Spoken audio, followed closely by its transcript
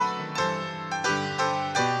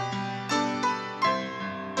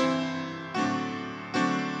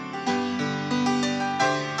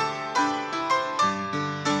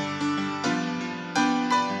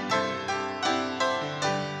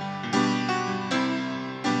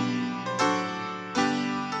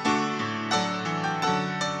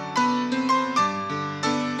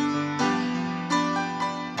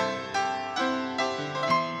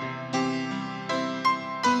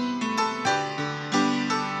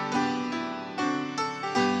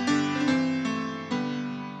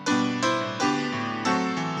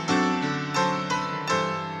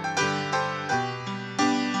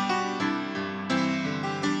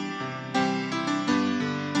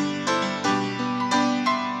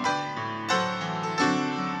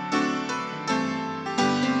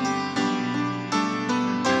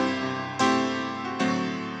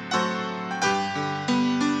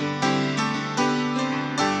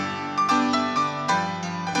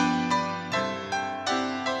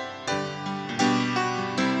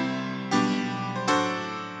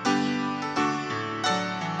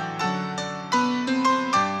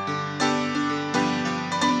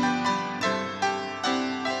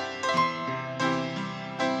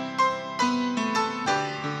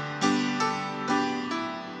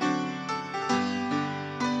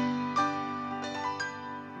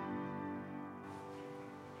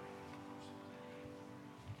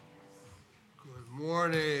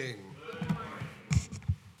morning.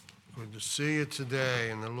 Good to see you today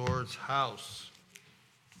in the Lord's house.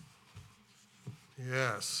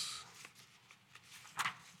 Yes.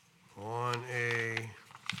 On a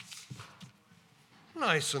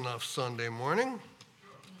nice enough Sunday morning.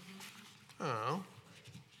 Oh.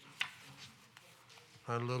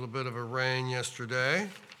 Had a little bit of a rain yesterday.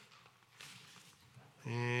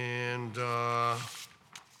 And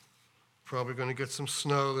probably going to get some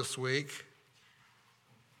snow this week.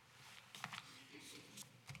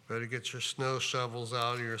 Better get your snow shovels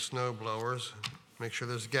out of your snow blowers. Make sure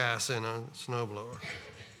there's gas in a snow blower.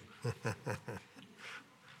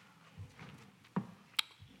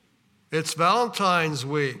 It's Valentine's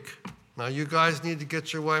week. Now you guys need to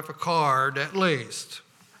get your wife a card at least.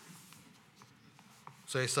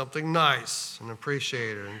 Say something nice and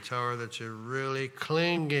appreciate her and tell her that you're really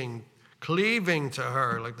cleaving to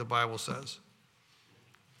her, like the Bible says.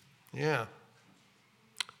 Yeah.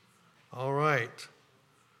 All right.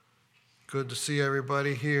 Good to see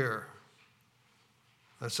everybody here.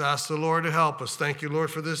 Let's ask the Lord to help us. Thank you, Lord,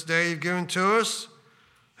 for this day you've given to us.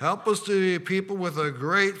 Help us to be people with a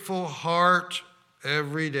grateful heart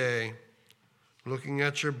every day, looking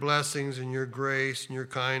at your blessings and your grace and your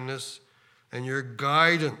kindness and your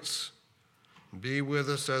guidance. Be with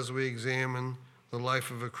us as we examine the life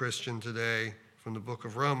of a Christian today from the book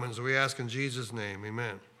of Romans. We ask in Jesus' name,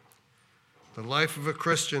 amen. The life of a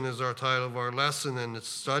Christian is our title of our lesson, and its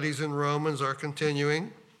studies in Romans are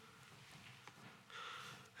continuing.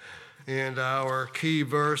 And our key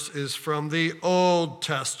verse is from the Old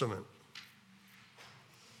Testament.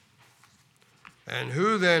 And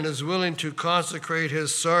who then is willing to consecrate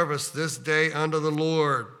his service this day unto the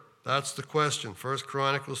Lord? That's the question. 1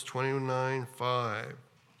 Chronicles 29:5.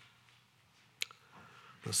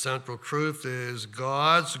 The central truth is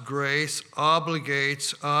God's grace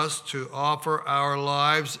obligates us to offer our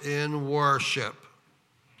lives in worship.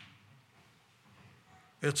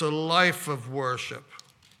 It's a life of worship.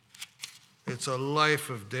 It's a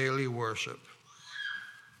life of daily worship.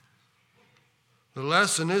 The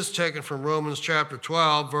lesson is taken from Romans chapter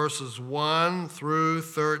 12, verses 1 through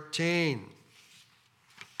 13.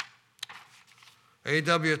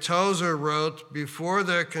 A.W. Tozer wrote, "Before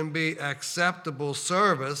there can be acceptable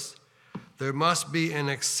service, there must be an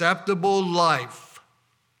acceptable life."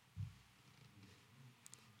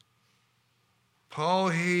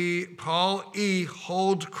 Paul E.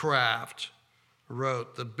 Holdcraft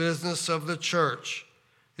wrote, "The business of the church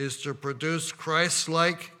is to produce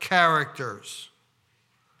Christ-like characters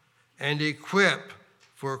and equip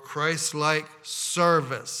for Christ-like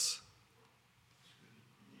service."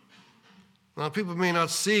 Now, people may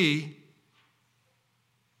not see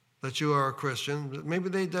that you are a Christian, but maybe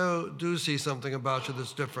they do see something about you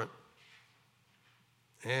that's different.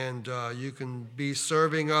 And you can be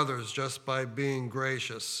serving others just by being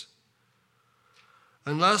gracious.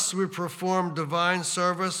 Unless we perform divine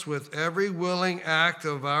service with every willing act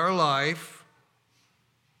of our life,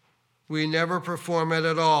 we never perform it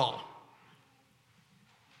at all.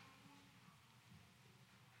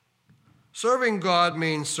 Serving God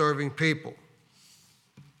means serving people.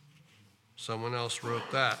 Someone else wrote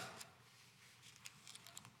that.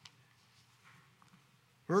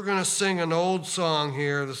 We're going to sing an old song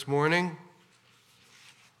here this morning.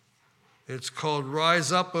 It's called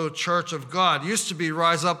 "Rise Up, O Church of God." It used to be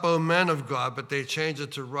 "Rise Up, O Men of God," but they changed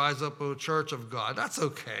it to "Rise Up, O Church of God." That's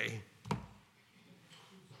okay.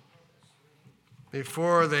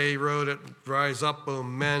 Before they wrote it, "Rise Up, O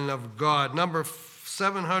Men of God." Number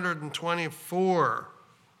 724.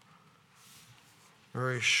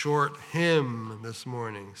 Very short hymn this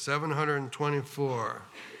morning. 724.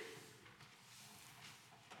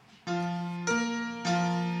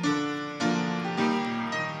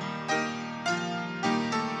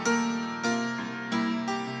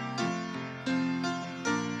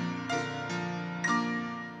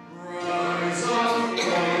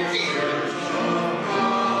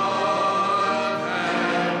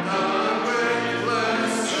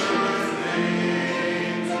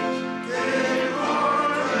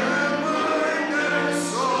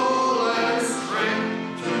 Soul and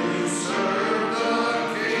strength to serve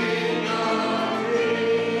the King of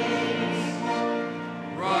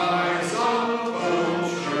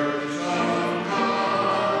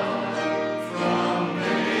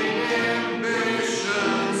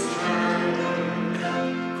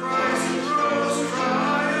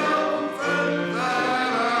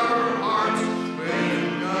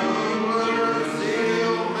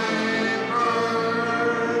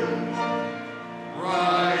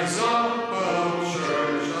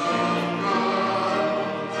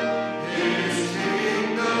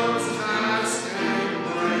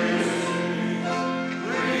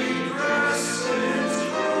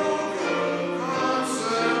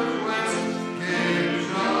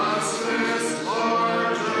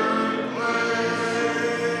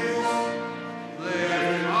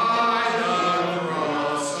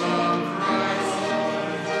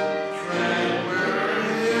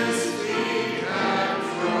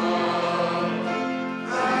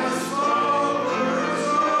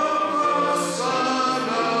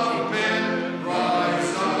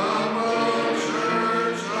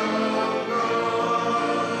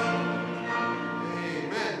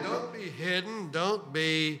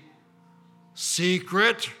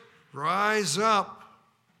secret. Rise up.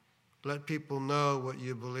 Let people know what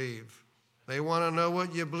you believe. They want to know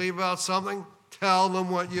what you believe about something? Tell them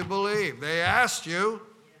what you believe. They asked you.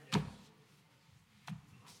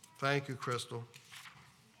 Thank you, Crystal.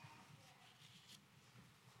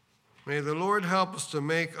 May the Lord help us to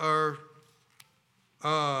make our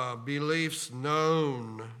beliefs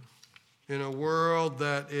known in a world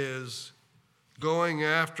that is going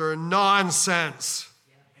after nonsense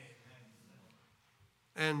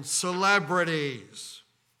and celebrities.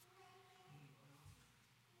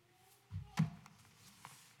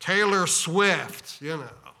 Taylor Swift, you know.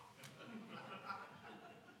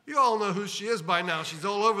 You all know who she is by now. She's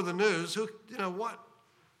all over the news. Who, you know what?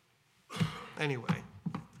 Anyway,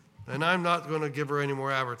 and I'm not going to give her any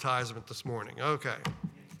more advertisement this morning. Okay.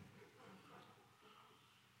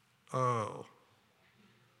 Oh.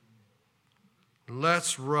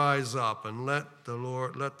 Let's rise up and let the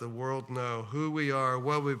world know who we are,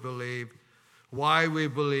 what we believe, why we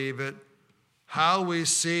believe it, how we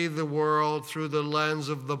see the world through the lens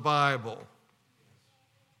of the Bible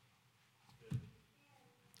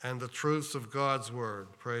and the truths of God's word.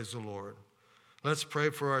 Praise the Lord. Let's pray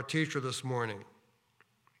for our teacher this morning.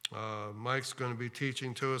 Mike's going to be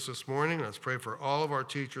teaching to us this morning. Let's pray for all of our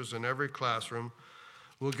teachers in every classroom.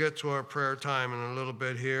 We'll get to our prayer time in a little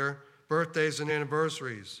bit here. Birthdays and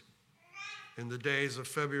anniversaries in the days of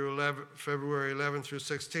February 11 through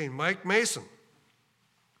 16. Mike Mason,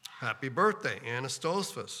 happy birthday. Anna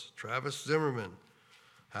Stolzfus, Travis Zimmerman,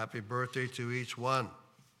 happy birthday to each one.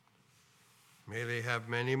 May they have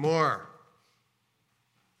many more.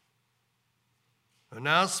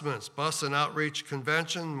 Announcements, Bus and Outreach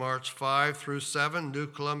Convention, March 5 through 7, New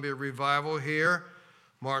Columbia Revival here,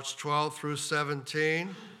 March 12 through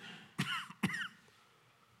 17.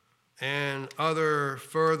 And other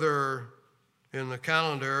further in the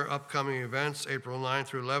calendar, upcoming events, April 9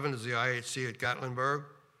 through 11 is the IHC at Gatlinburg.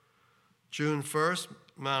 June 1st,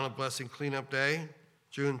 Mount of Blessing Cleanup Day.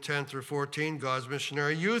 June 10 through 14, God's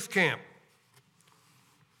Missionary Youth Camp.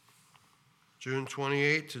 June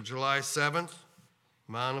 28 to July 7th,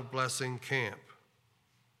 Mount of Blessing Camp.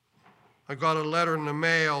 I got a letter in the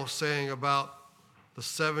mail saying about the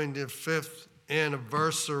 75th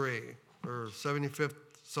anniversary, or 75th,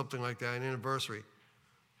 something like that, an anniversary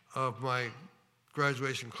of my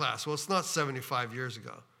graduation class. Well, it's not 75 years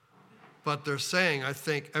ago, but they're saying, I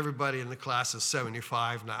think everybody in the class is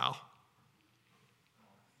 75 now.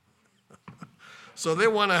 So they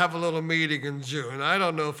want to have a little meeting in June. I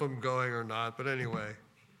don't know if I'm going or not, but anyway,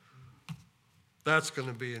 that's going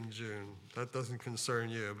to be in June. That doesn't concern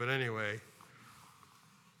you, but anyway.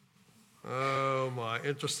 Oh my,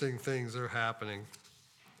 interesting things are happening.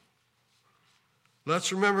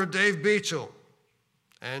 Let's remember Dave Beachel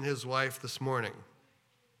and his wife this morning.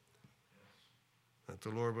 That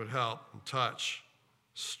the Lord would help and touch,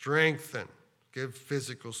 strengthen, give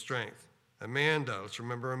physical strength. Amanda, let's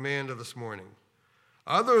remember Amanda this morning.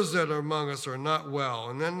 Others that are among us are not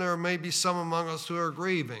well, and then there may be some among us who are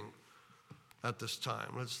grieving at this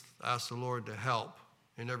time. Let's ask the Lord to help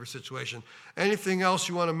in every situation. Anything else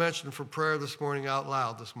you want to mention for prayer this morning out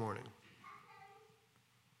loud this morning?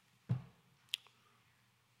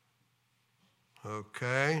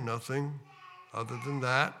 Okay, nothing other than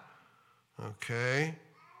that. Okay.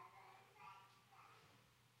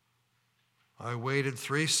 I waited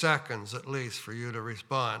 3 seconds at least for you to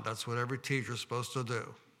respond. That's what every teacher is supposed to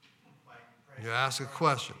do. You ask a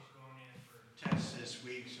question. Going in for tests this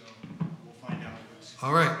week, so we'll find out what's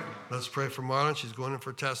All right, let's pray for Marlon. She's going in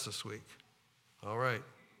for tests this week. All right.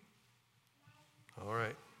 All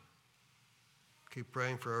right. Keep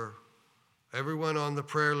praying for everyone on the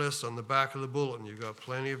prayer list on the back of the bulletin. You've got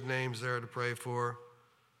plenty of names there to pray for.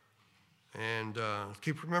 And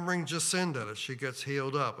keep remembering Jacinda that she gets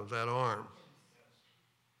healed up of that arm.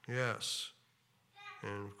 Yes.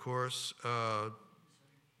 And of course,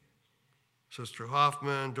 Sister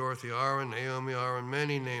Hoffman, Dorothy Arwen, Naomi Arwen,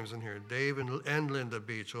 many names in here. Dave and Linda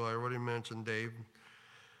Beach. Oh, I already mentioned Dave.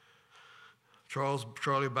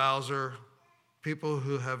 Charlie Bowser. People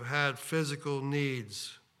who have had physical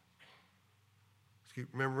needs. Keep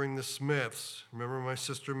remembering the Smiths. Remember my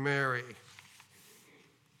sister Mary.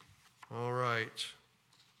 All right.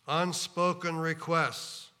 Unspoken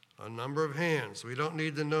requests. A number of hands. We don't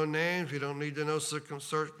need to know names. We don't need to know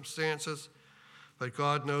circumstances. But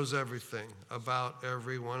God knows everything about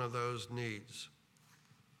every one of those needs.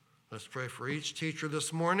 Let's pray for each teacher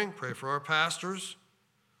this morning. Pray for our pastors.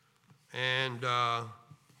 And that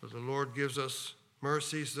the Lord gives us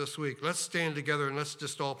mercies this week. Let's stand together and let's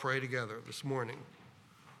just all pray together this morning.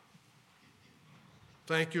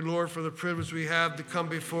 Thank you, Lord, for the privilege we have to come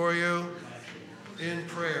before you. in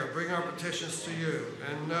prayer, bring our petitions to you,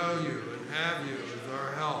 and know you and have you as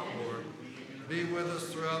our help, Lord. Be with us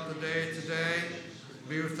throughout the day today.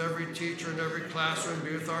 Be with every teacher in every classroom.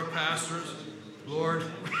 Be with our pastors. Lord,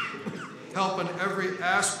 help in every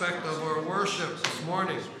aspect of our worship this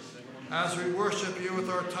morning. As we worship you with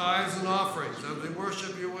our tithes and offerings, as we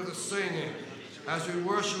worship you with the singing, as we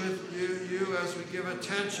worship you as we give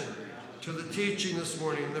attention to the teaching this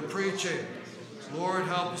morning, the preaching. Lord,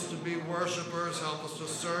 help us to be worshipers. Help us to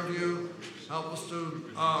serve you. Help us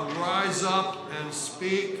to rise up and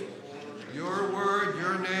speak your word,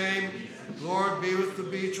 your name. Lord, be with the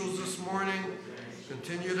Beachels this morning.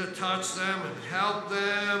 Continue to touch them and help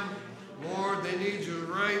them. Lord, they need you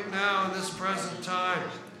right now in this present time.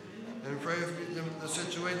 And pray for the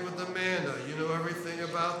situation with Amanda. You know everything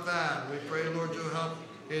about that. We pray, Lord, you'll help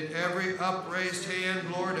in every upraised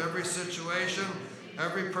hand, Lord, every situation,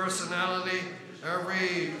 every personality,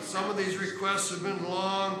 some of these requests have been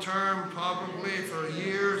long-term, probably for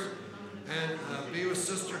years. And be with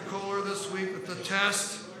Sister Kohler this week with the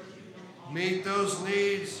test. Meet those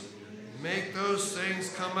needs. Make those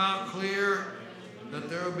things come out clear, that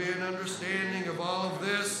there will be an understanding of all of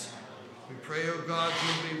this. We pray, oh God,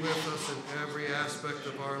 you'll be with us in every aspect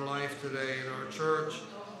of our life today in our church,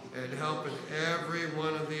 and help in every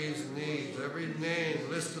one of these needs, every name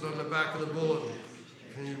listed on the back of the bulletin.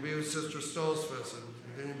 Continue to be with Sister Stolzfus, and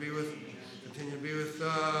continue to be with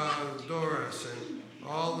Doris, and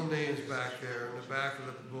all the names back there in the back of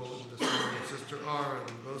the bulletin this morning. Sister Aaron,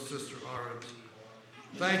 both Sister Aarons.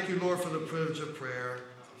 Thank you, Lord, for the privilege of prayer.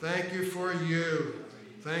 Thank you for you.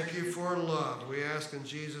 Thank you for love. We ask in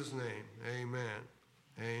Jesus' name. Amen.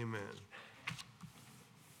 Amen.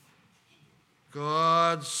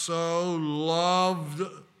 God so loved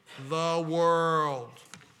the world.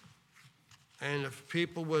 And if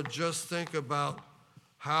people would just think about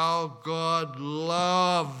how God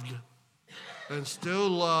loved and still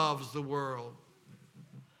loves the world,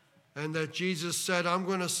 and that Jesus said, I'm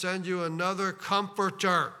going to send you another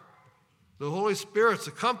comforter. The Holy Spirit's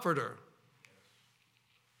a comforter.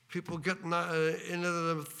 People get into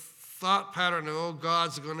the thought pattern of, oh,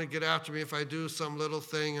 God's going to get after me if I do some little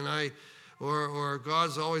thing, and or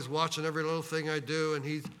God's always watching every little thing I do,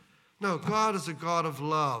 and no, God is a God of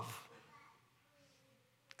love.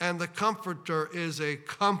 And the comforter is a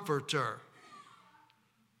comforter.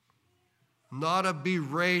 Not a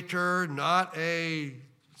berater, not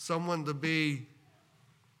someone to be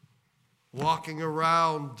walking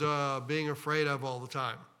around being afraid of all the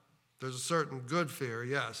time. There's a certain good fear,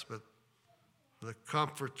 yes, but the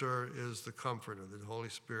comforter is the comforter, the Holy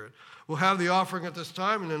Spirit. We'll have the offering at this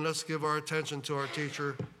time, and then let's give our attention to our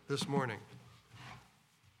teacher this morning.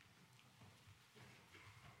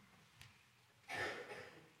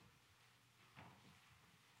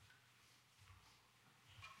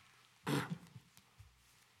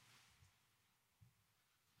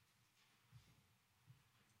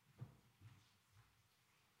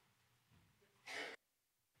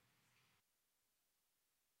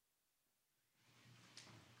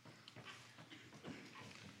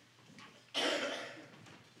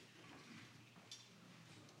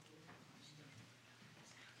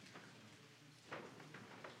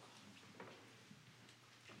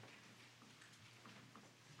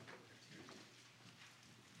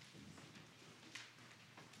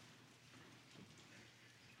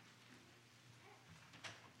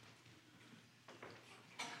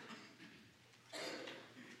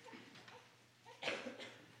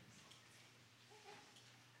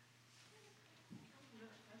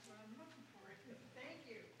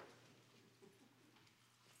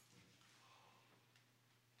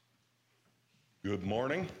 Good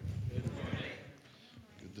morning. Good morning.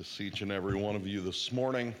 Good to see each and every one of you this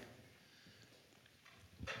morning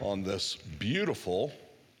on this beautiful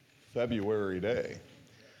February day.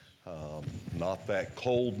 Not that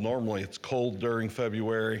cold. Normally it's cold during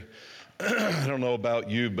February. I don't know about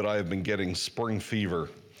you, but I have been getting spring fever.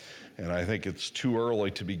 And I think it's too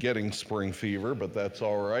early to be getting spring fever, but that's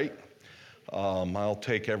all right. I'll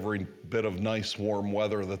take every bit of nice warm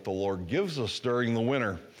weather that the Lord gives us during the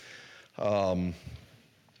winter.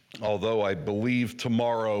 Although I believe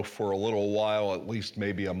tomorrow for a little while, at least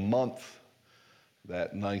maybe a month,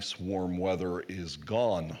 that nice warm weather is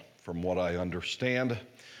gone. From what I understand,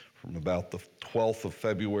 from about the 12th of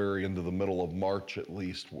February into the middle of March at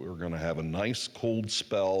least, we're going to have a nice cold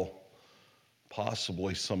spell,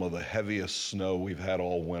 possibly some of the heaviest snow we've had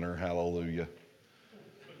all winter, hallelujah.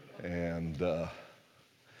 And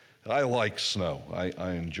I like snow,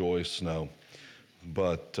 I enjoy snow,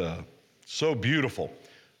 but so beautiful.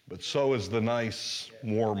 But so is the nice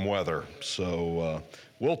warm weather. So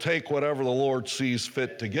we'll take whatever the Lord sees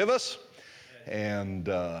fit to give us and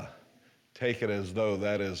take it as though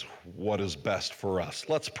that is what is best for us.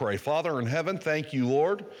 Let's pray. Father in heaven, thank you,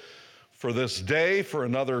 Lord, for this day, for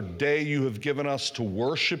another day you have given us to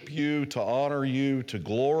worship you, to honor you, to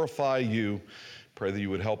glorify you. Pray that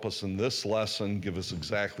you would help us in this lesson, give us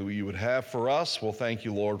exactly what you would have for us. Well, thank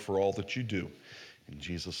you, Lord, for all that you do. In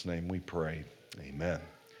Jesus' name we pray. Amen.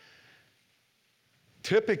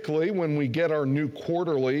 Typically, when we get our new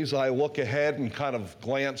quarterlies, I look ahead and kind of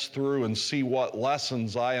glance through and see what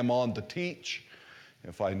lessons I am on to teach.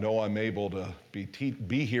 If I know I'm able to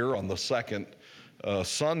be here on the second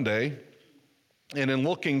Sunday. And in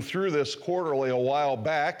looking through this quarterly a while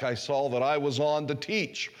back, I saw that I was on to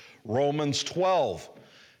teach Romans 12,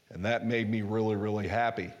 and that made me really, really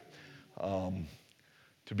happy.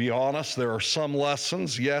 To be honest, there are some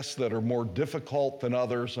lessons, yes, that are more difficult than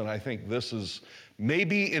others, and I think this is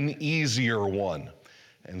maybe an easier one,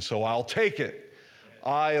 and so I'll take it.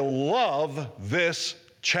 I love this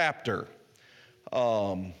chapter.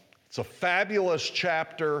 It's a fabulous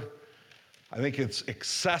chapter. I think it's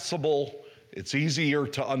accessible. It's easier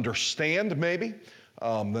to understand, maybe,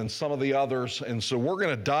 than some of the others. And so we're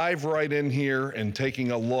going to dive right in here and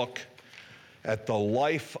taking a look at the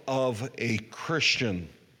life of a Christian.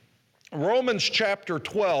 Romans chapter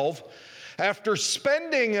 12, after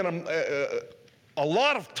spending a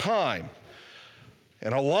lot of time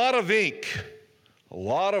and a lot of ink, a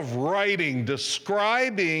lot of writing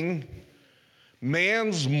describing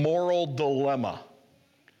man's moral dilemma,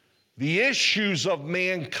 the issues of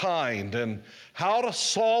mankind and how to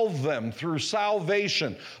solve them through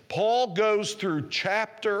salvation, Paul goes through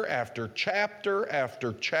chapter after chapter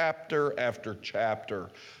after chapter after chapter,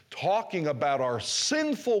 talking about our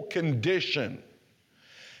sinful condition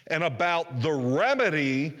and about the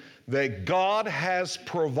remedy that God has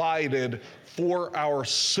provided for our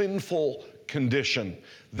sinful condition,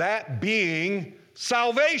 that being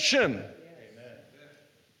salvation.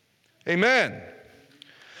 Amen. Amen.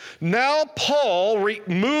 Now Paul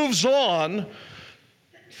moves on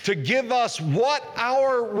to give us what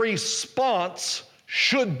our response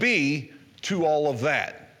should be to all of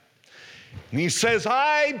that. And he says,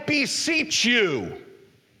 I beseech you,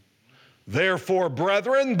 therefore,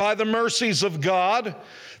 brethren, by the mercies of God,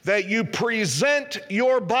 that you present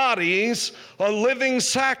your bodies a living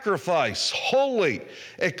sacrifice, holy,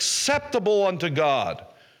 acceptable unto God,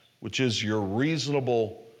 which is your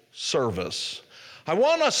reasonable service. I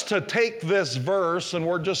want us to take this verse and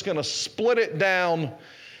we're just going to split it down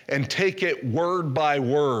and take it word by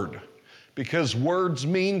word because words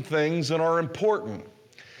mean things and are important.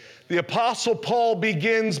 The Apostle Paul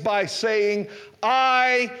begins by saying,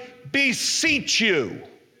 I beseech you.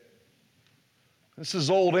 This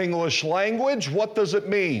is Old English language. What does it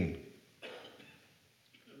mean?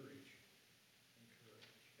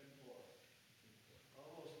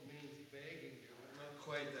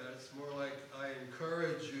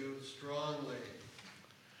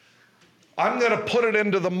 I'm going to put it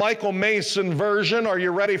into the Michael Mason version. Are you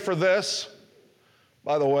ready for this?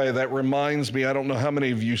 By the way, that reminds me, I don't know how many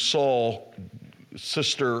of you saw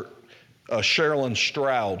Sister Sherilyn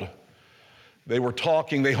Stroud. They were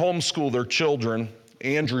talking, they homeschool their children.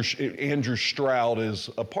 Andrew Stroud is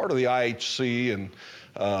a part of the IHC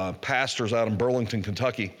and pastors out in Burlington,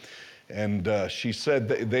 Kentucky. And she said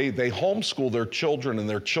they homeschool their children, and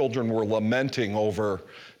their children were lamenting over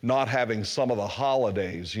not having some of the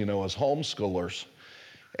holidays, you know, as homeschoolers.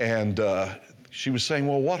 And she was saying,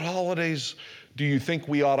 well, what holidays do you think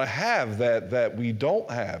we ought to have that we don't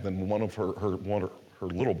have? And one of her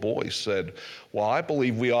little boys said, well, I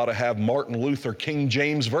believe we ought to have Martin Luther King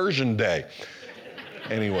James Version Day.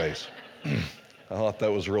 Anyways, I thought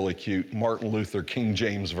that was really cute, Martin Luther King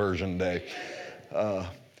James Version Day.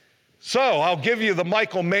 So I'll give you the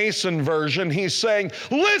Michael Mason version. He's saying,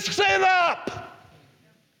 listen up.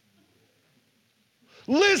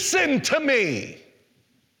 Listen to me.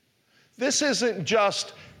 This isn't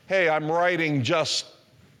just, hey, I'm writing just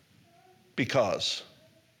because.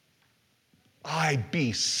 I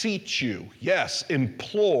beseech you. Yes,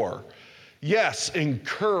 implore. Yes,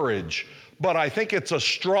 encourage. But I think it's a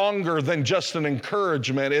stronger than just an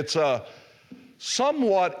encouragement. It's a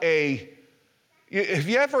somewhat if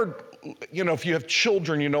you ever, if you have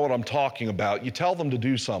children, you know what I'm talking about. You tell them to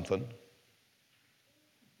do something.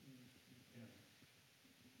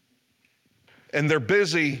 And they're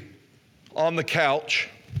busy on the couch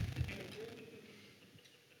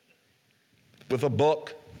with a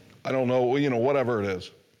book, I don't know, whatever it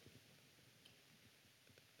is.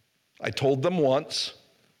 I told them once,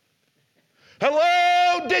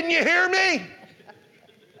 hello, didn't you hear me?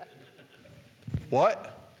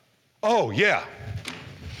 What? Oh, yeah.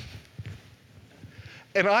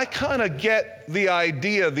 And I kind of get the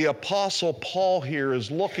idea the Apostle Paul here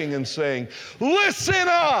is looking and saying, listen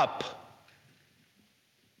up!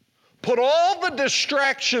 Put all the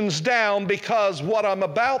distractions down because what I'm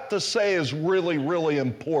about to say is really, really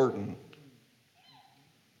important.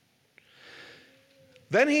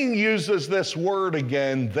 Then he uses this word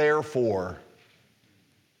again, therefore.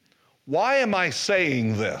 Why am I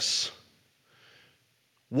saying this?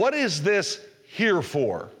 What is this here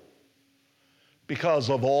for? Because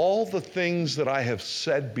of all the things that I have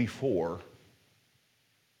said before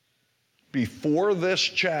this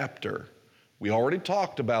chapter, we already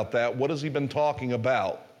talked about that. What has he been talking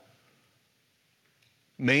about?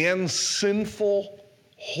 Man's sinful,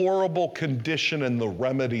 horrible condition and the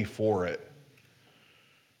remedy for it.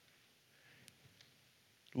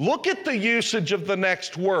 Look at the usage of the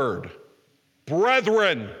next word.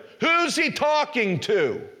 Brethren. Who's he talking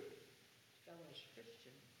to?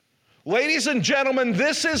 Ladies and gentlemen,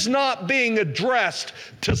 this is not being addressed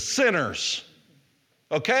to sinners.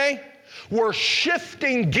 Okay? We're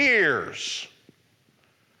shifting gears.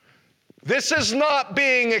 This is not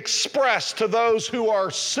being expressed to those who are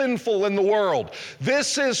sinful in the world.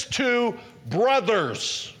 This is to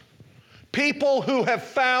brothers. People who have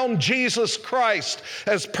found Jesus Christ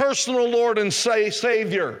as personal Lord and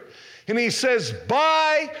Savior. And he says,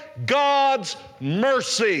 by God's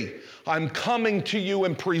mercy, I'm coming to you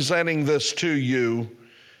and presenting this to you.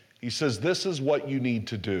 He says, this is what you need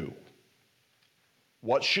to do.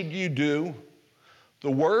 What should you do?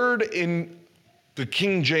 The word in the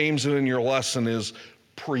King James and in your lesson is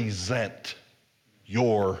present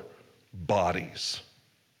your bodies.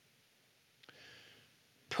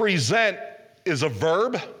 Present is a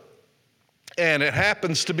verb, and it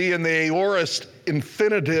happens to be in the aorist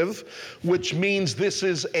infinitive, which means this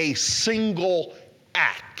is a single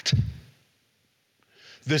act.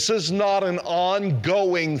 This is not an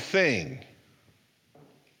ongoing thing.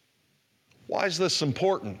 Why is this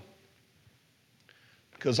important?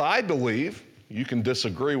 Because I believe, you can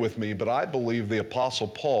disagree with me, but I believe the Apostle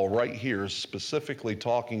Paul right here is specifically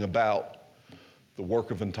talking about the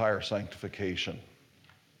work of entire sanctification.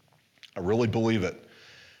 I really believe it.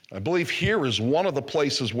 I believe here is one of the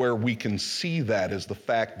places where we can see that is the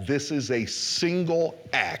fact this is a single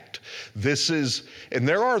act. And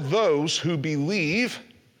there are those who believe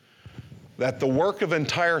that the work of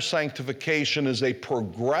entire sanctification is a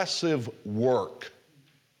progressive work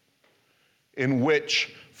in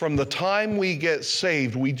which from the time we get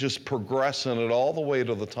saved, we just progress in it all the way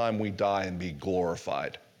to the time we die and be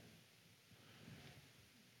glorified.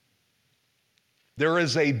 There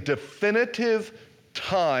is a definitive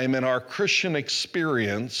time in our Christian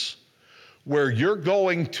experience where you're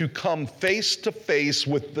going to come face to face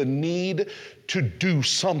with the need to do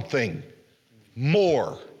something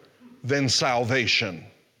more than salvation.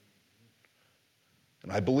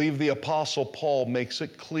 And I believe the Apostle Paul makes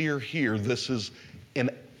it clear here, this is an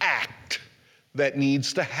act that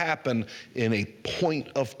needs to happen in a point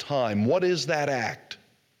of time. What is that act?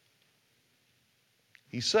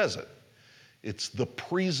 He says it. It's the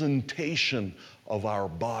presentation of our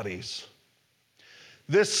bodies.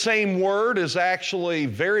 This same word is actually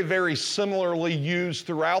very, very similarly used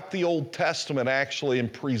throughout the Old Testament, actually, in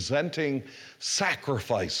presenting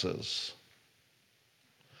sacrifices.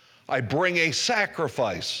 I bring a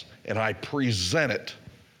sacrifice and I present it.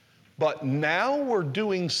 But now we're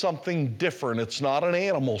doing something different. It's not an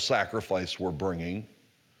animal sacrifice we're bringing.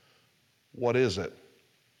 What is it?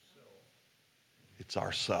 It's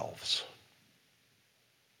ourselves.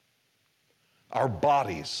 Our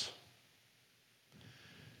bodies.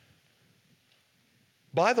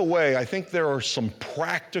 By the way, I think there are some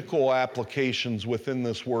practical applications within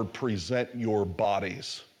this word, present your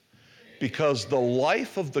bodies. Because the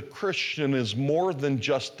life of the Christian is more than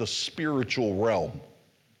just the spiritual realm.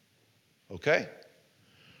 Okay?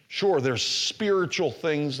 Sure, there's spiritual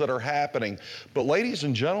things that are happening. But ladies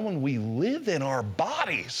and gentlemen, we live in our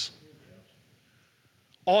bodies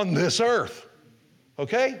on this earth.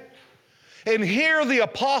 Okay? And here the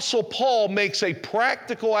Apostle Paul makes a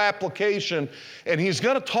practical application, and he's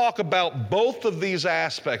going to talk about both of these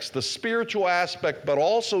aspects, the spiritual aspect, but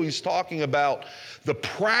also he's talking about the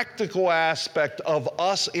practical aspect of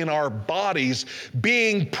us in our bodies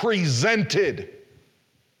being presented.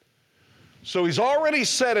 So he's already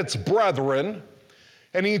said it's brethren,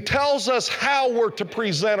 and he tells us how we're to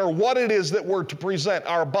present, or what it is that we're to present.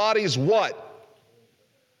 Our bodies what?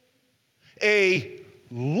 A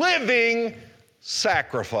living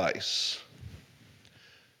sacrifice.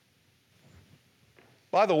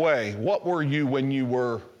 By the way, what were you when you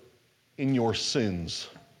were in your sins?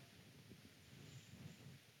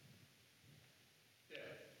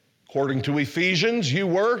 According to Ephesians, you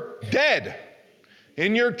were dead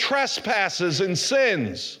in your trespasses and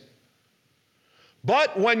sins.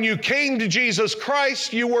 But when you came to Jesus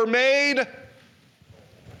Christ, you were made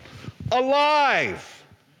alive.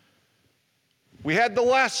 We had the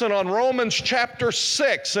lesson on Romans chapter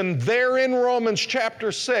 6, and there in Romans chapter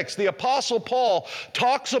 6, the Apostle Paul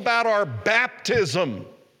talks about our baptism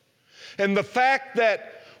and the fact that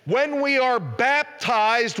when we are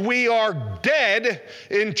baptized, we are dead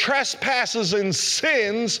in trespasses and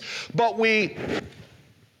sins, but we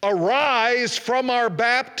arise from our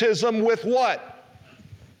baptism with what?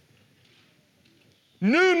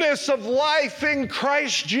 Newness of life in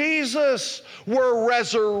Christ Jesus. We're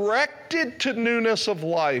resurrected to newness of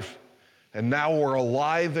life, and now we're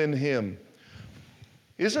alive in Him.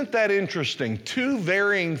 Isn't that interesting? Two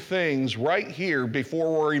varying things right here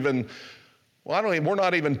before we're even, we're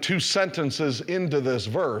not even 2 sentences into this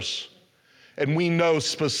verse, and we know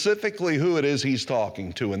specifically who it is he's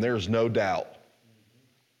talking to, and there's no doubt.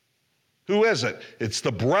 Who is it? It's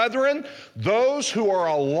the brethren, those who are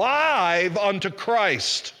alive unto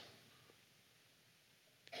Christ.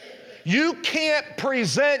 You can't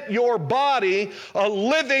present your body a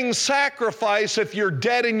living sacrifice if you're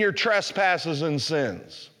dead in your trespasses and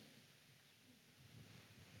sins.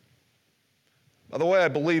 By the way, I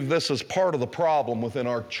believe this is part of the problem within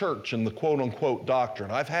our church and the quote-unquote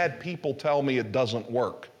doctrine. I've had people tell me it doesn't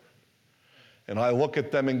work. And I look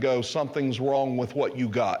at them and go, something's wrong with what you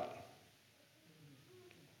got.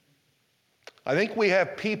 I think we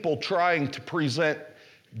have people trying to present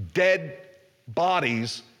dead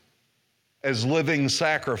bodies as living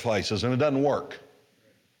sacrifices, and it doesn't work.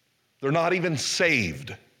 They're not even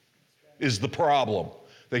saved, is the problem.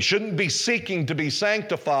 They shouldn't be seeking to be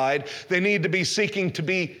sanctified. They need to be seeking to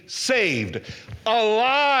be saved,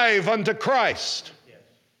 alive unto Christ.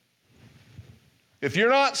 If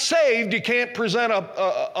you're not saved, you can't present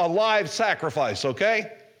a live sacrifice,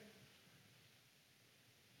 okay?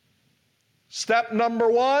 Step number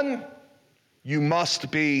 1, you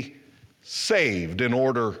must be saved in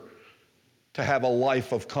order to have a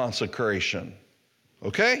life of consecration,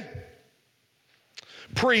 okay?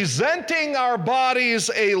 Presenting our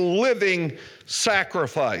bodies a living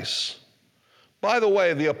sacrifice. By the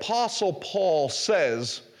way, the Apostle Paul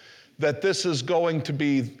says that this is going to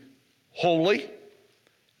be holy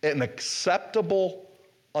and acceptable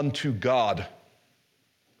unto God.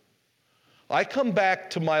 I come back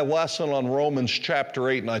to my lesson on Romans chapter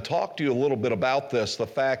 8, and I talked to you a little bit about this, the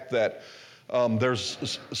fact that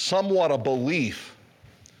there's somewhat a belief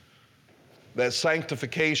that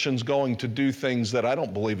sanctification's going to do things that I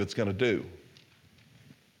don't believe it's going to do.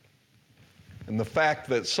 And the fact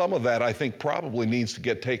that some of that I think probably needs to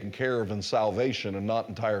get taken care of in salvation and not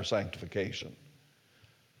entire sanctification.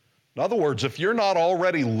 In other words, if you're not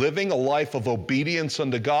already living a life of obedience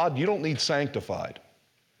unto God, you don't need sanctified.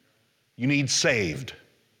 You need saved.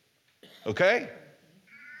 Okay?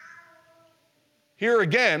 Here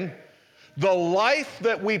again, the life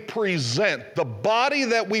that we present, the body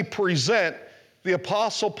that we present, the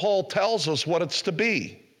Apostle Paul tells us what it's to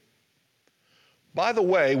be. By the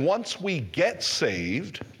way, once we get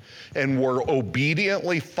saved and we're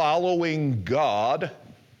obediently following God,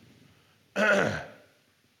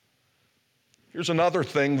 here's another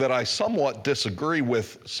thing that I somewhat disagree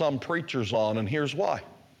with some preachers on, and here's why.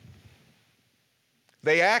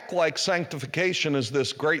 They act like sanctification is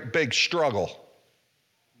this great big struggle.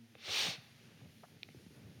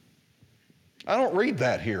 I don't read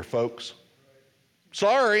that here, folks.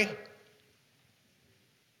 Sorry.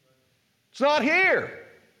 It's not here.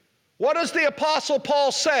 What does the Apostle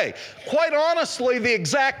Paul say? Quite honestly, the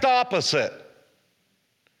exact opposite.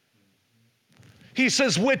 He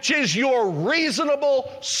says, which is your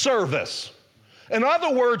reasonable service. In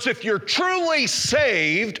other words, if you're truly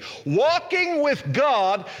saved, walking with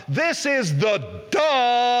God, this is the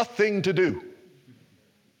duh thing to do.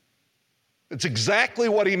 It's exactly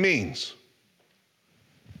what he means.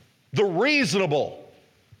 The reasonable.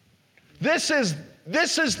 This is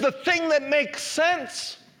the thing that makes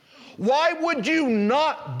sense. Why would you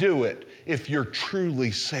not do it if you're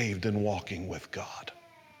truly saved and walking with God?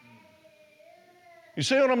 You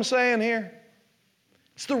see what I'm saying here?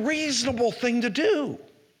 It's the reasonable thing to do.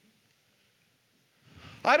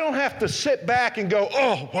 I don't have to sit back and go,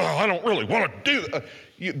 oh, well, I don't really want to do that.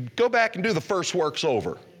 You go back and do the first works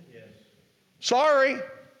over. Yes. Sorry.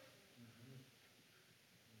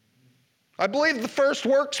 I believe the first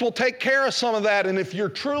works will take care of some of that, and if you're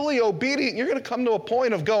truly obedient, you're going to come to a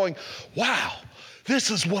point of going, wow,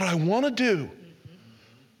 this is what I want to do.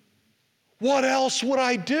 What else would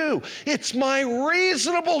I do? It's my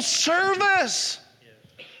reasonable service.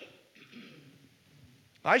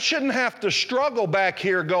 I shouldn't have to struggle back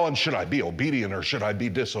here going, should I be obedient or should I be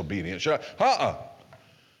disobedient? Should I?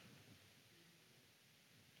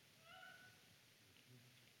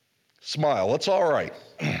 Smile, it's all right.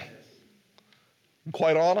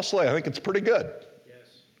 Quite honestly, I think it's pretty good. Yes.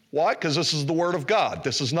 Why? Because this is the Word of God.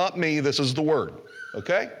 This is not me, this is the Word,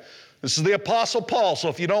 okay? This is the Apostle Paul, so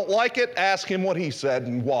if you don't like it, ask him what he said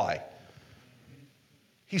and why.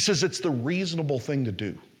 He says it's the reasonable thing to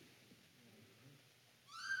do.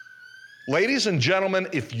 Ladies and gentlemen,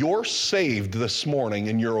 if you're saved this morning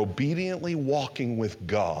and you're obediently walking with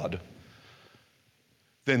God,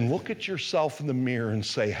 then look at yourself in the mirror and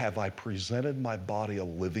say, have I presented my body a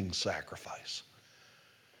living sacrifice?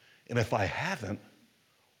 And if I haven't,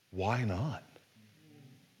 why not?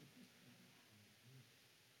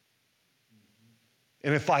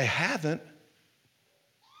 And if I haven't,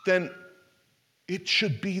 then it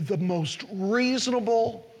should be the most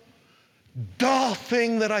reasonable, duh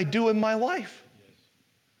thing that I do in my life.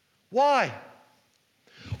 Why?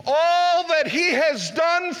 All that he has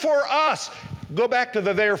done for us. Go back to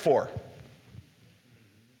the therefore.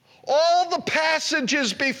 All the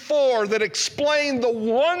passages before that explain the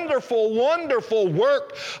wonderful, wonderful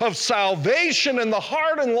work of salvation in the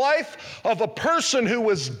heart and life of a person who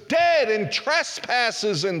was dead in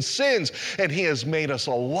trespasses and sins, and he has made us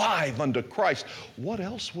alive unto Christ. What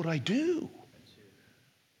else would I do?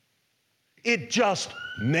 It just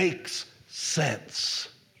makes sense.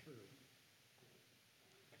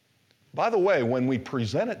 By the way, when we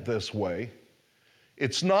present it this way,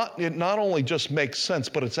 it not only just makes sense,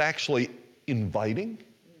 but it's actually inviting.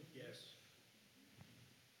 Yes.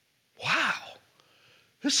 Wow,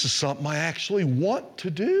 this is something I actually want to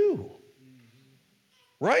do.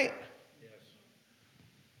 Right? Yes.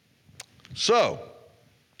 So,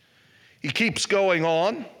 he keeps going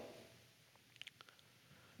on.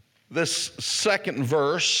 This second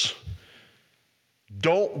verse,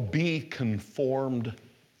 don't be conformed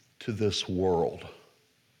to this world.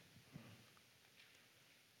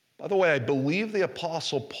 By the way, I believe the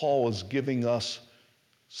Apostle Paul is giving us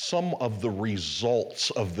some of the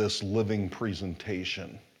results of this living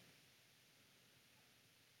presentation.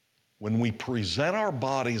 When we present our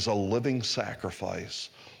bodies a living sacrifice,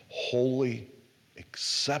 holy,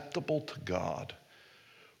 acceptable to God,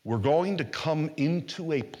 we're going to come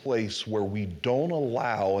into a place where we don't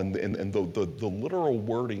allow, and the literal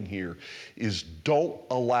wording here is don't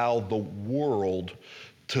allow the world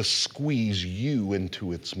to squeeze you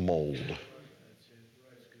into its mold.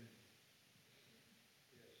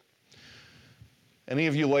 Any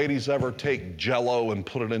of you ladies ever take Jell-O and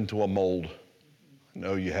put it into a mold? I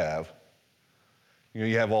know you have. You know,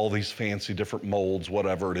 you have all these fancy different molds,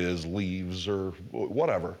 whatever it is, leaves or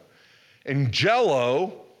whatever. And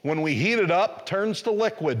Jell-O, when we heat it up, turns to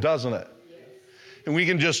liquid, doesn't it? And we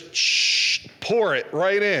can just pour it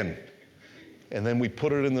right in. And then we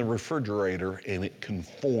put it in the refrigerator and it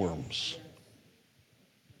conforms.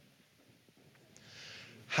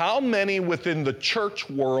 How many within the church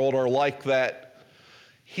world are like that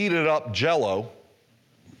heated up Jell-O,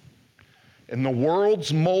 and the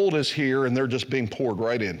world's mold is here and they're just being poured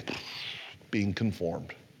right in, being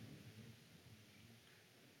conformed?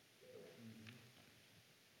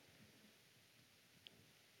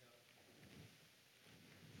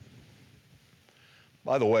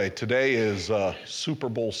 By the way, today is Super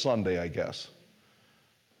Bowl Sunday, I guess.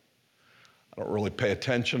 I don't really pay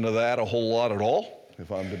attention to that a whole lot at all,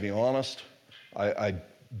 if I'm to be honest. I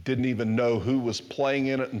didn't even know who was playing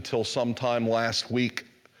in it until sometime last week.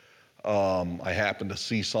 I happened to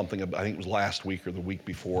see something, I think it was last week or the week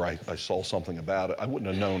before, I saw something about it. I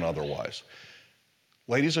wouldn't have known otherwise.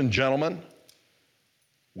 Ladies and gentlemen,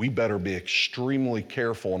 we better be extremely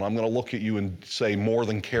careful, and I'm going to look at you and say more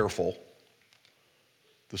than careful.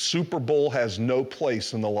 The Super Bowl has no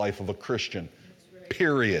place in the life of a Christian, right.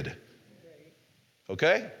 Period.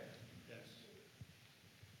 Okay? Yes.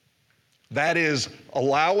 That is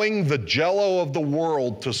allowing the Jell-O of the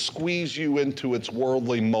world to squeeze you into its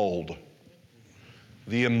worldly mold.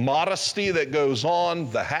 The immodesty that goes on,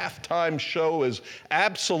 the halftime show is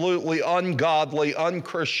absolutely ungodly,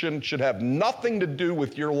 unchristian, should have nothing to do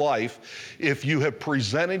with your life if you have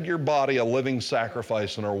presented your body a living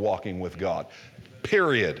sacrifice and are walking with God.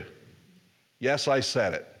 Period. Yes, I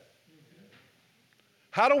said it.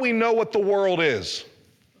 How do we know what the world is?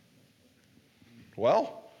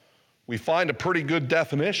 Well, we find a pretty good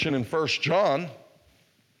definition in 1 John. If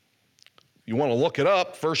you want to look it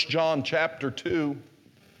up, 1 John chapter 2.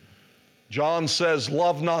 John says,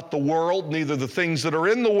 love not the world, neither the things that are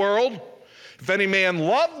in the world. If any man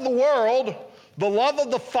love the world, the love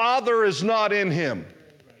of the Father is not in him.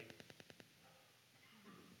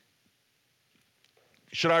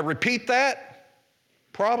 Should I repeat that?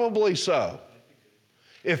 Probably so.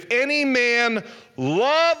 If any man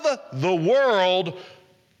love the world,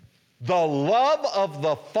 the love of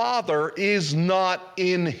the Father is not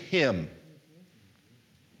in him.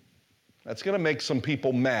 That's going to make some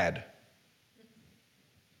people mad,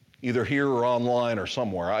 either here or online or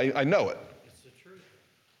somewhere. I know it. It's the truth.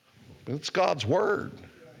 But it's God's word.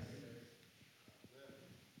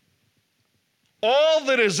 All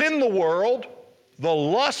that is in the world, the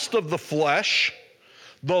lust of the flesh,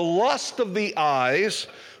 the lust of the eyes,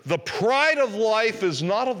 the pride of life is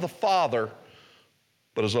not of the Father,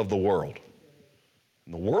 but is of the world.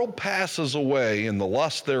 And the world passes away in the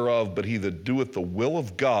lust thereof, but he that doeth the will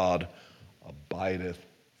of God abideth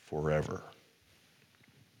forever.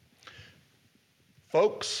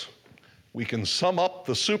 Folks, we can sum up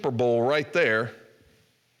the Super Bowl right there.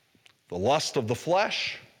 The lust of the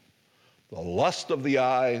flesh, the lust of the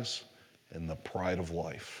eyes, and the pride of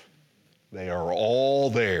life. They are all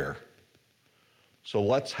there. So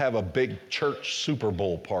let's have a big church Super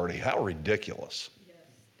Bowl party. How ridiculous.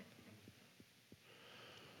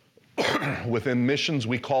 Yes. Within missions,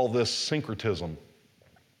 we call this syncretism,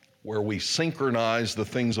 where we synchronize the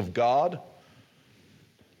things of God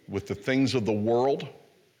with the things of the world,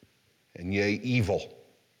 and yea, evil.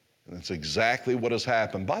 And that's exactly what has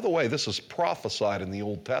happened. By the way, this is prophesied in the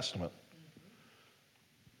Old Testament.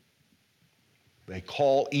 They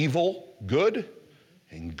call evil good,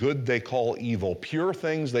 and good they call evil. Pure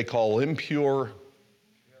things they call impure,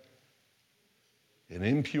 and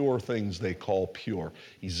impure things they call pure.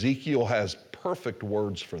 Ezekiel has perfect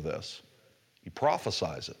words for this. He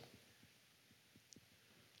prophesies it.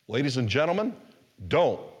 Ladies and gentlemen,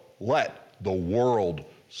 don't let the world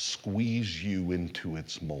squeeze you into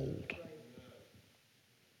its mold.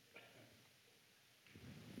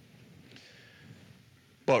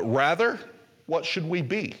 But rather, what should we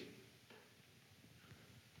be?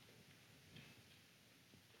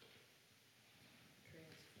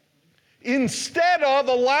 Instead of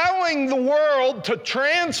allowing the world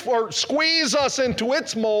to squeeze us into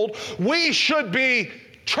its mold, we should be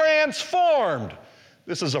transformed.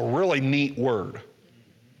 This is a really neat word.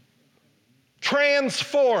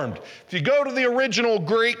 Transformed. If you go to the original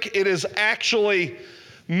Greek, it is actually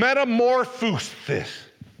metamorphosis.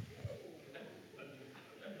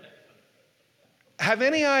 Have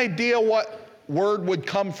any idea what word would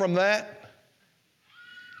come from that?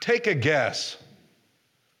 Take a guess.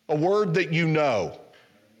 A word that you know.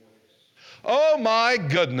 Oh my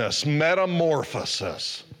goodness,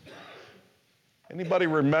 metamorphosis. Anybody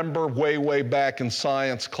remember way back in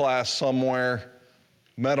science class somewhere?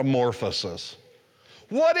 Metamorphosis.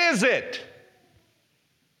 What is it?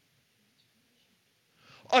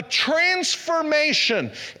 A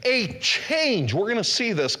transformation, a change. We're going to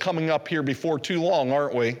see this coming up here before too long,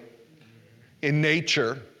 aren't we? In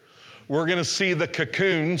nature, we're going to see the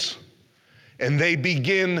cocoons, and they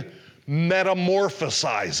begin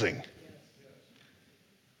metamorphosizing.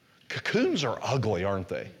 Cocoons are ugly, aren't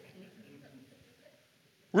they?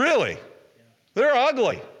 Really? They're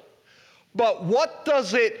ugly. But what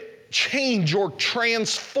does it change or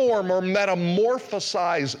transform or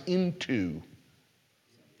metamorphosize into?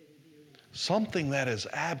 Something that is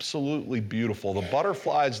absolutely beautiful. The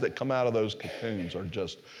butterflies that come out of those cocoons are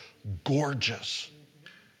just gorgeous.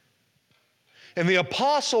 And the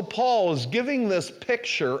Apostle Paul is giving this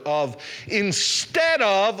picture of, instead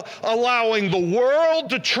of allowing the world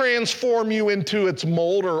to transform you into its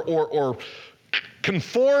mold or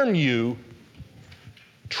conform you,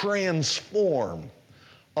 transform.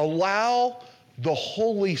 Allow the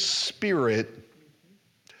Holy Spirit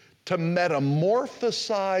to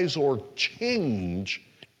metamorphosize or change,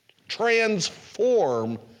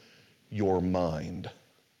 transform your mind.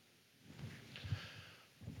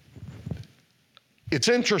 It's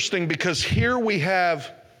interesting because here we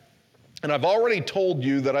have, and I've already told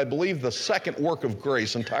you that I believe the second work of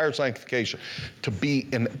grace, entire sanctification, to be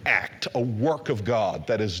an act, a work of God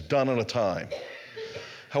that is done in a time.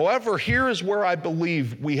 However, here is where I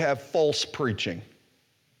believe we have false preaching.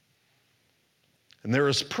 And there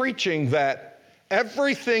is preaching that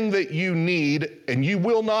everything that you need, and you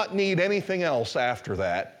will not need anything else after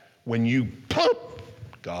that, when you poof,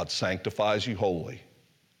 God sanctifies you wholly.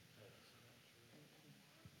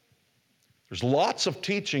 There's lots of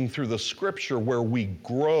teaching through the scripture where we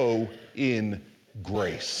grow in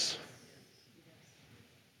grace.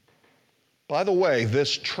 By the way,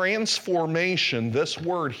 this transformation, this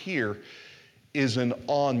word here, is an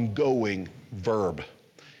ongoing verb.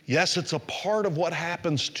 Yes, it's a part of what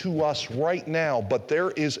happens to us right now, but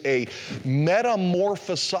there is a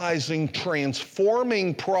metamorphosizing,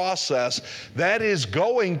 transforming process that is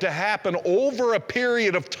going to happen over a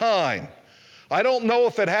period of time. I don't know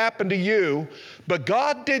if it happened to you, but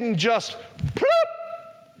God didn't just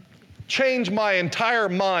change my entire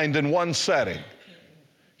mind in one setting.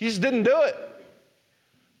 He just didn't do it.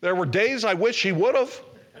 There were days I wish he would have,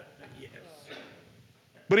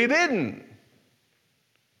 but he didn't.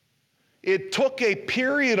 It took a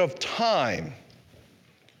period of time.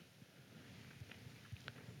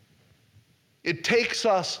 It takes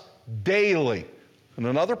us daily. In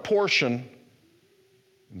another portion,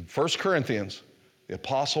 in 1 Corinthians, the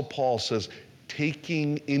Apostle Paul says,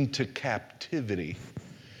 taking into captivity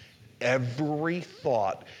every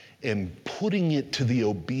thought and putting it to the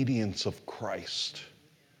obedience of Christ.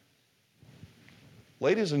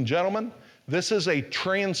 Ladies and gentlemen, this is a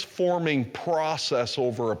transforming process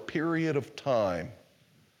over a period of time.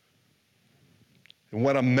 And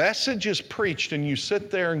when a message is preached and you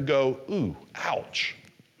sit there and go, ooh, ouch.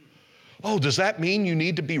 Oh, does that mean you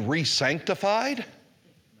need to be re-sanctified?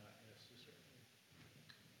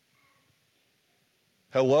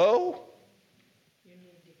 Hello? You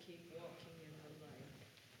need to keep walking in the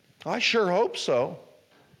light. I sure hope so.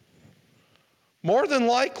 More than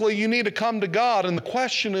likely, you need to come to God, and the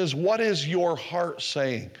question is, what is your heart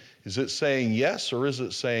saying? Is it saying yes, or is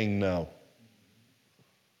it saying no?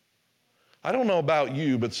 I don't know about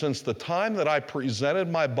you, but since the time that I presented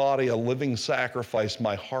my body a living sacrifice,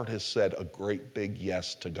 my heart has said a great big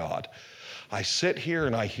yes to God. I sit here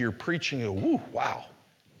and I hear preaching, and woo, wow,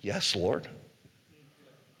 yes, Lord.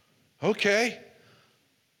 Okay,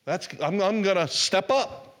 I'm going to step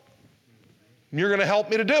up. You're going to help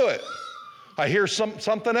me to do it. I hear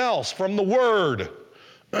something else from the Word.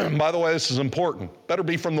 By the way, this is important. Better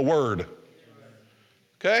be from the Word.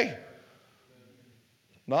 Okay?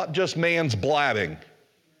 Not just man's blabbing,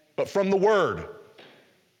 but from the Word.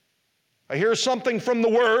 I hear something from the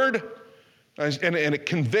Word, and it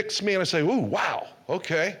convicts me, and I say, ooh, wow,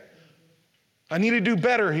 okay. I need to do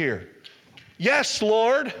better here. Yes,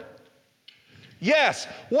 Lord. Yes.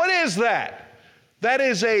 What is that? That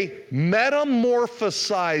is a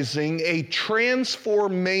metamorphosizing, a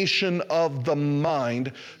transformation of the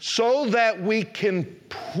mind so that we can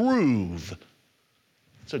prove.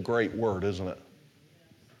 It's a great word, isn't it?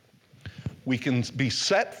 We can be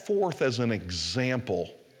set forth as an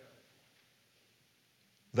example.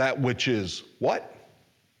 That which is what?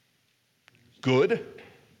 Good,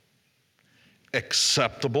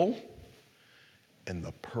 acceptable, and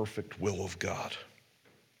the perfect will of God.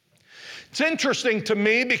 It's interesting to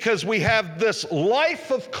me because we have this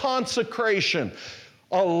life of consecration,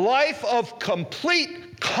 a life of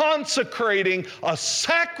complete consecrating, a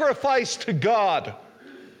sacrifice to God.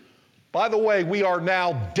 By the way, we are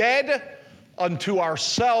now dead unto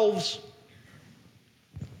ourselves,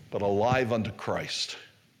 but alive unto Christ.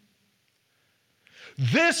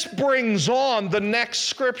 This brings on the next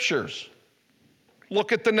scriptures.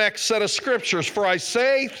 Look at the next set of scriptures. For I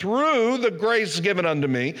say, through the grace given unto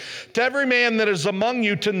me, to every man that is among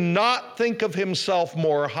you to not think of himself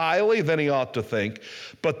more highly than he ought to think,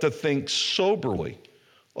 but to think soberly,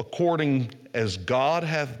 according as God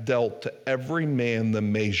hath dealt to every man the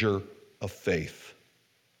measure of faith.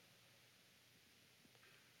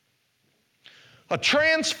 A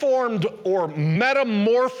transformed or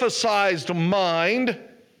metamorphosized mind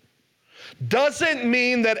doesn't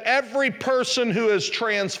mean that every person who is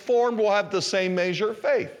transformed will have the same measure of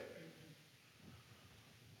faith.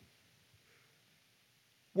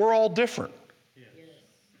 We're all different. Yes.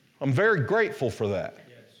 I'm very grateful for that.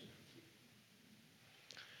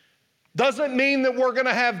 Doesn't mean that we're going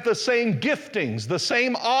to have the same giftings, the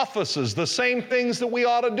same offices, the same things that we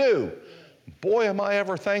ought to do. Boy, am I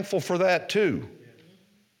ever thankful for that too.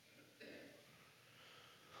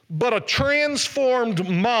 But a transformed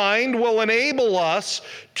mind will enable us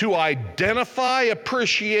to identify,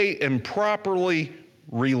 appreciate, and properly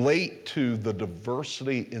relate to the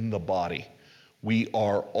diversity in the body. We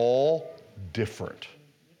are all different.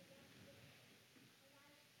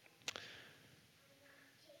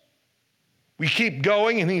 We keep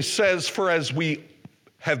going, and he says, for as we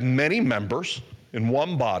have many members in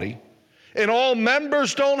one body, and all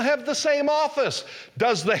members don't have the same office.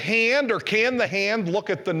 Does the hand, or can the hand look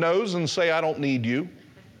at the nose and say, I don't need you?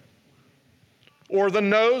 Or the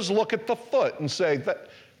nose look at the foot and say,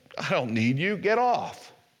 I don't need you, get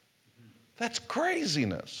off. That's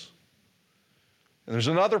craziness. And there's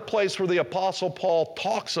another place where the Apostle Paul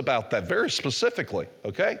talks about that very specifically,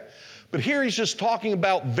 okay? But here he's just talking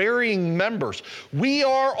about varying members. We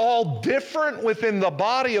are all different within the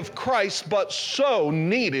body of Christ, but so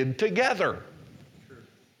needed together.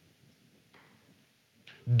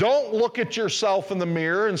 Don't look at yourself in the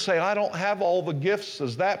mirror and say, I don't have all the gifts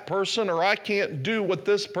as that person, or I can't do what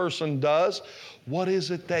this person does. What is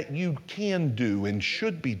it that you can do and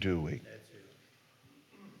should be doing?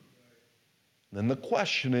 Then the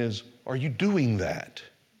question is, are you doing that?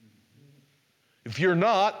 If you're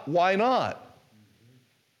not, why not?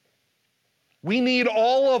 We need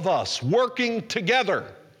all of us working together.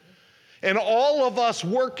 And all of us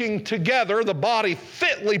working together, the body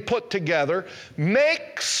fitly put together,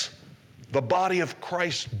 makes the body of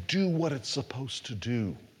Christ do what it's supposed to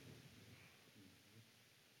do.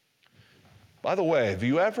 By the way, have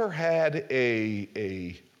you ever had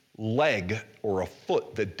a leg or a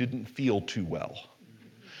foot that didn't feel too well?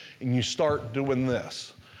 And you start doing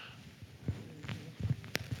this.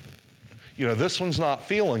 You know, this one's not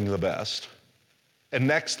feeling the best. And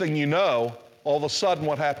next thing you know, all of a sudden,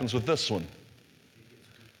 what happens with this one?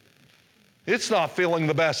 It's not feeling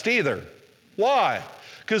the best either. Why?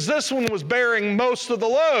 Because this one was bearing most of the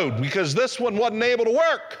load, because this one wasn't able to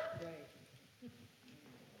work.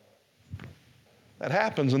 That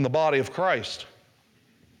happens in the body of Christ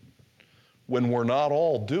when we're not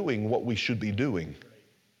all doing what we should be doing.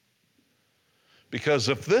 Because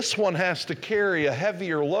if this one has to carry a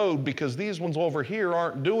heavier load because these ones over here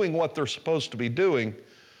aren't doing what they're supposed to be doing,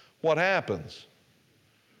 what happens?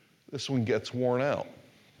 This one gets worn out.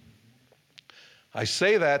 I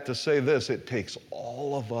say that to say this: it takes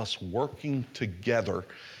all of us working together.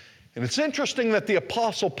 And it's interesting that the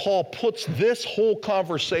Apostle Paul puts this whole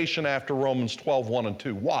conversation after Romans 12:1 and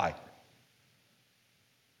 2. Why?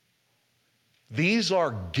 These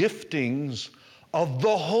are giftings of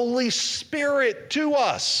the Holy Spirit to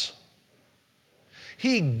us.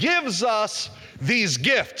 He gives us these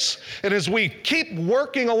gifts. And as we keep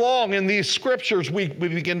working along in these scriptures, we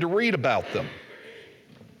begin to read about them.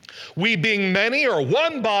 We being many are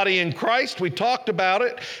one body in Christ, we talked about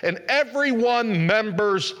it, and every one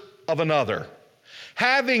members of another.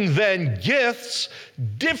 Having then gifts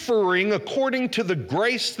differing according to the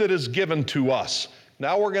grace that is given to us.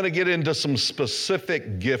 Now we're going to get into some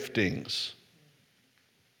specific giftings.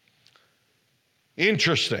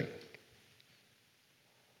 Interesting.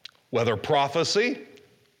 Whether prophecy,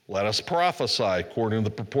 let us prophesy according to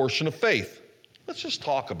the proportion of faith. Let's just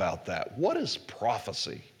talk about that. What is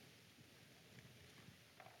prophecy?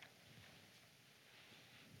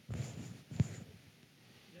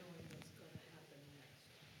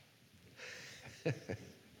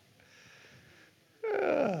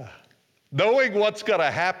 Knowing what's going to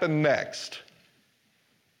happen next.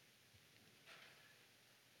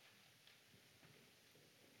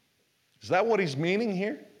 Is that what he's meaning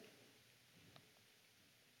here?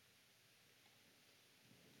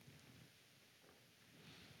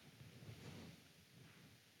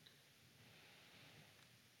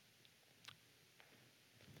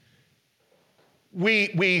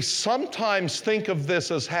 We sometimes think of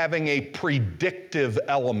this as having a predictive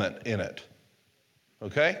element in it,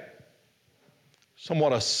 okay?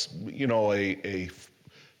 Somewhat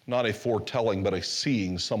not a foretelling, but a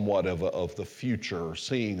seeing somewhat of the future, or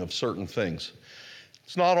seeing of certain things.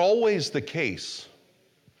 It's not always the case.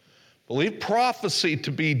 Believe prophecy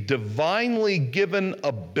to be divinely given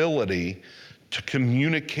ability to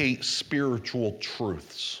communicate spiritual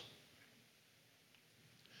truths.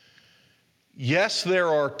 Yes, there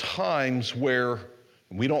are times where,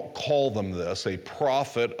 we don't call them this, a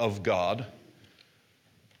prophet of God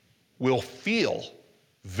will feel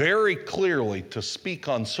very clearly to speak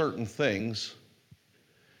on certain things,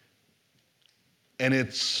 and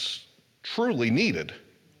it's truly needed.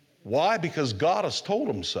 Why? Because God has told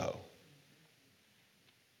him so.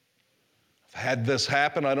 I've had this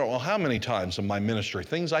happen, I don't know how many times in my ministry,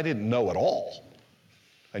 things I didn't know at all.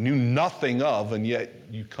 I knew nothing of, and yet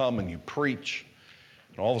you come and you preach,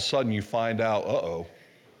 and all of a sudden you find out,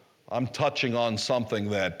 I'm touching on something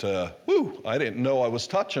that, I didn't know I was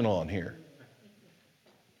touching on here.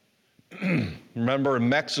 Remember in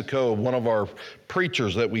Mexico, one of our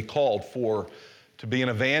preachers that we called for to be an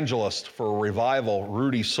evangelist for a revival,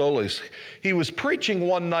 Rudy Solis, he was preaching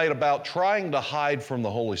one night about trying to hide from the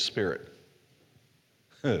Holy Spirit.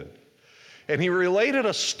 And he related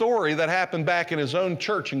a story that happened back in his own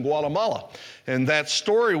church in Guatemala. And that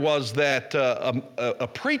story was that a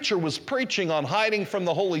preacher was preaching on hiding from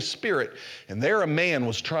the Holy Spirit, and there a man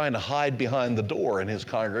was trying to hide behind the door in his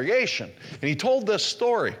congregation. And he told this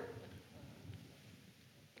story.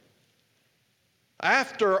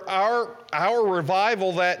 After our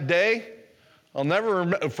revival that day, I'll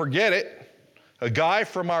never forget it. A guy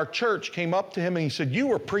from our church came up to him and he said, "You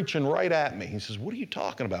were preaching right at me." He says, "What are you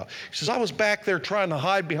talking about?" He says, "I was back there trying to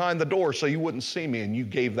hide behind the door so you wouldn't see me, and you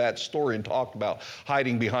gave that story and talked about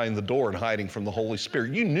hiding behind the door and hiding from the Holy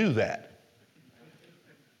Spirit. You knew that."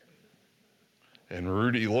 And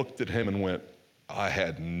Rudy looked at him and went, "I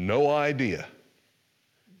had no idea.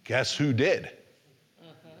 Guess who did?"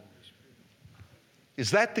 Is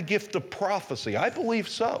that the gift of prophecy? I believe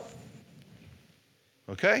so.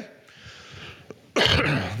 Okay?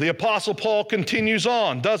 The Apostle Paul continues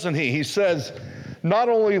on, doesn't he? He says, not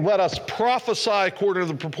only let us prophesy according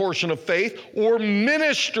to the proportion of faith, or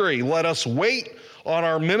ministry, let us wait on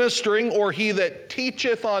our ministering, or he that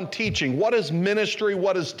teacheth on teaching. What is ministry?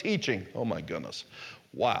 What is teaching? Oh my goodness.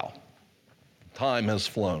 Wow. Time has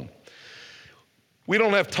flown. We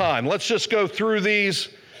don't have time. Let's just go through these.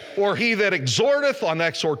 Or he that exhorteth on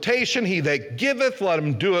exhortation, he that giveth, let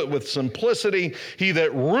him do it with simplicity. He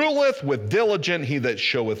that ruleth with diligence, he that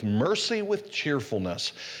showeth mercy with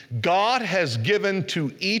cheerfulness. God has given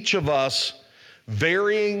to each of us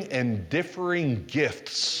varying and differing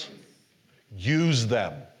gifts. Use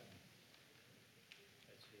them.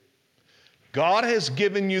 God has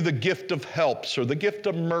given you the gift of helps, or the gift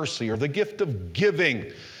of mercy, or the gift of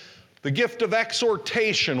giving, the gift of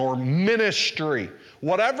exhortation or ministry.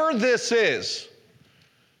 Whatever this is.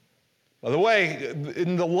 By the way,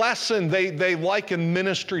 in the lesson, they liken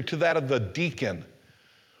ministry to that of the deacon,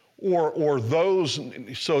 or those,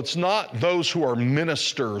 so it's not those who are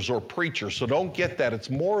ministers or preachers, so don't get that. It's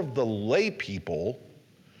more of the lay people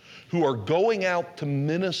who are going out to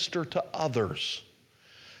minister to others.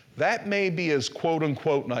 That may be as quote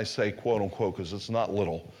unquote, and I say quote unquote because it's not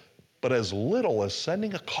little, but as little as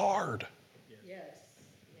sending a card.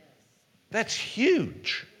 That's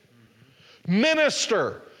huge.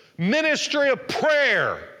 Ministry of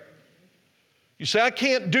prayer. You say, "I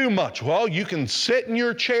can't do much." Well, you can sit in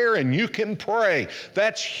your chair and you can pray.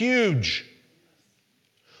 That's huge.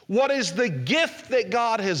 What is the gift that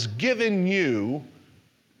God has given you,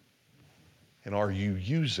 and are you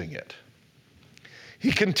using it?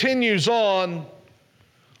 He continues on,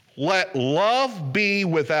 let love be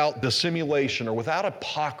without dissimulation or without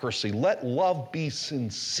hypocrisy. Let love be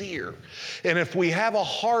sincere. And if we have a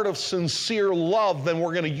heart of sincere love, then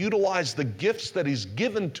we're going to utilize the gifts that He's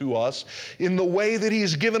given to us in the way that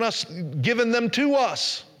He's given them to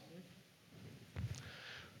us.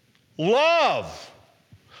 Love.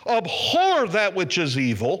 Abhor that which is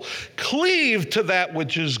evil, cleave to that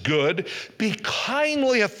which is good, be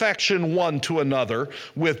kindly affection one to another,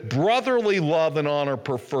 with brotherly love and honor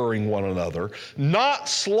preferring one another, not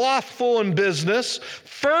slothful in business,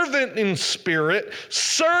 fervent in spirit,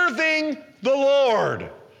 serving the Lord.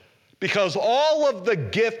 Because all of the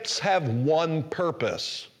gifts have one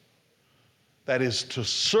purpose. That is to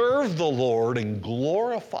serve the Lord and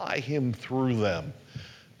glorify Him through them.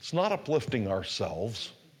 It's not uplifting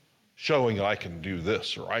ourselves, showing I can do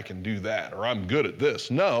this or I can do that or I'm good at this.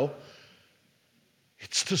 No,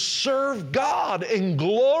 it's to serve God and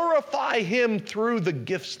glorify Him through the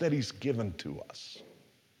gifts that He's given to us.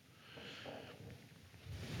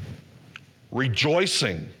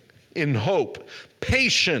 Rejoicing in hope,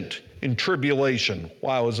 patient in tribulation.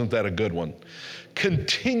 Wow, isn't that a good one?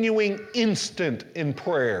 Continuing instant in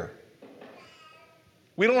prayer.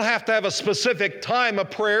 We don't have to have a specific time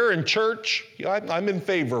of prayer in church. I'm in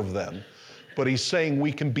favor of them. But he's saying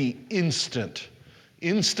we can be instant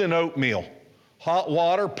oatmeal. Hot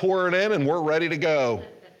water, pour it in, and we're ready to go.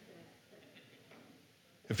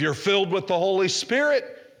 If you're filled with the Holy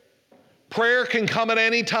Spirit, prayer can come at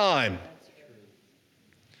any time.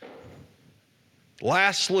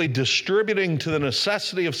 Lastly, distributing to the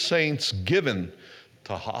necessity of saints, given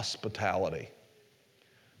to hospitality.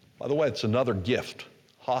 By the way, it's another gift.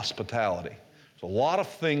 Hospitality. There's a lot of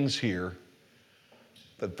things here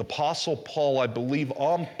that the Apostle Paul, I believe,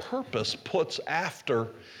 on purpose puts after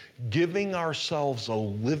giving ourselves a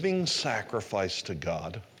living sacrifice to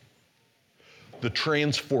God, the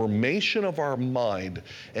transformation of our mind,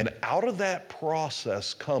 and out of that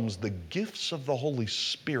process comes the gifts of the Holy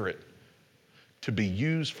Spirit to be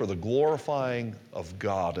used for the glorifying of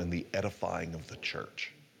God and the edifying of the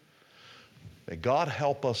church. May God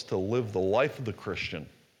help us to live the life of the Christian,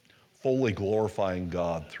 fully glorifying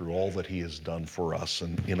God through all that He has done for us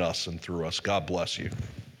and in us and through us. God bless you.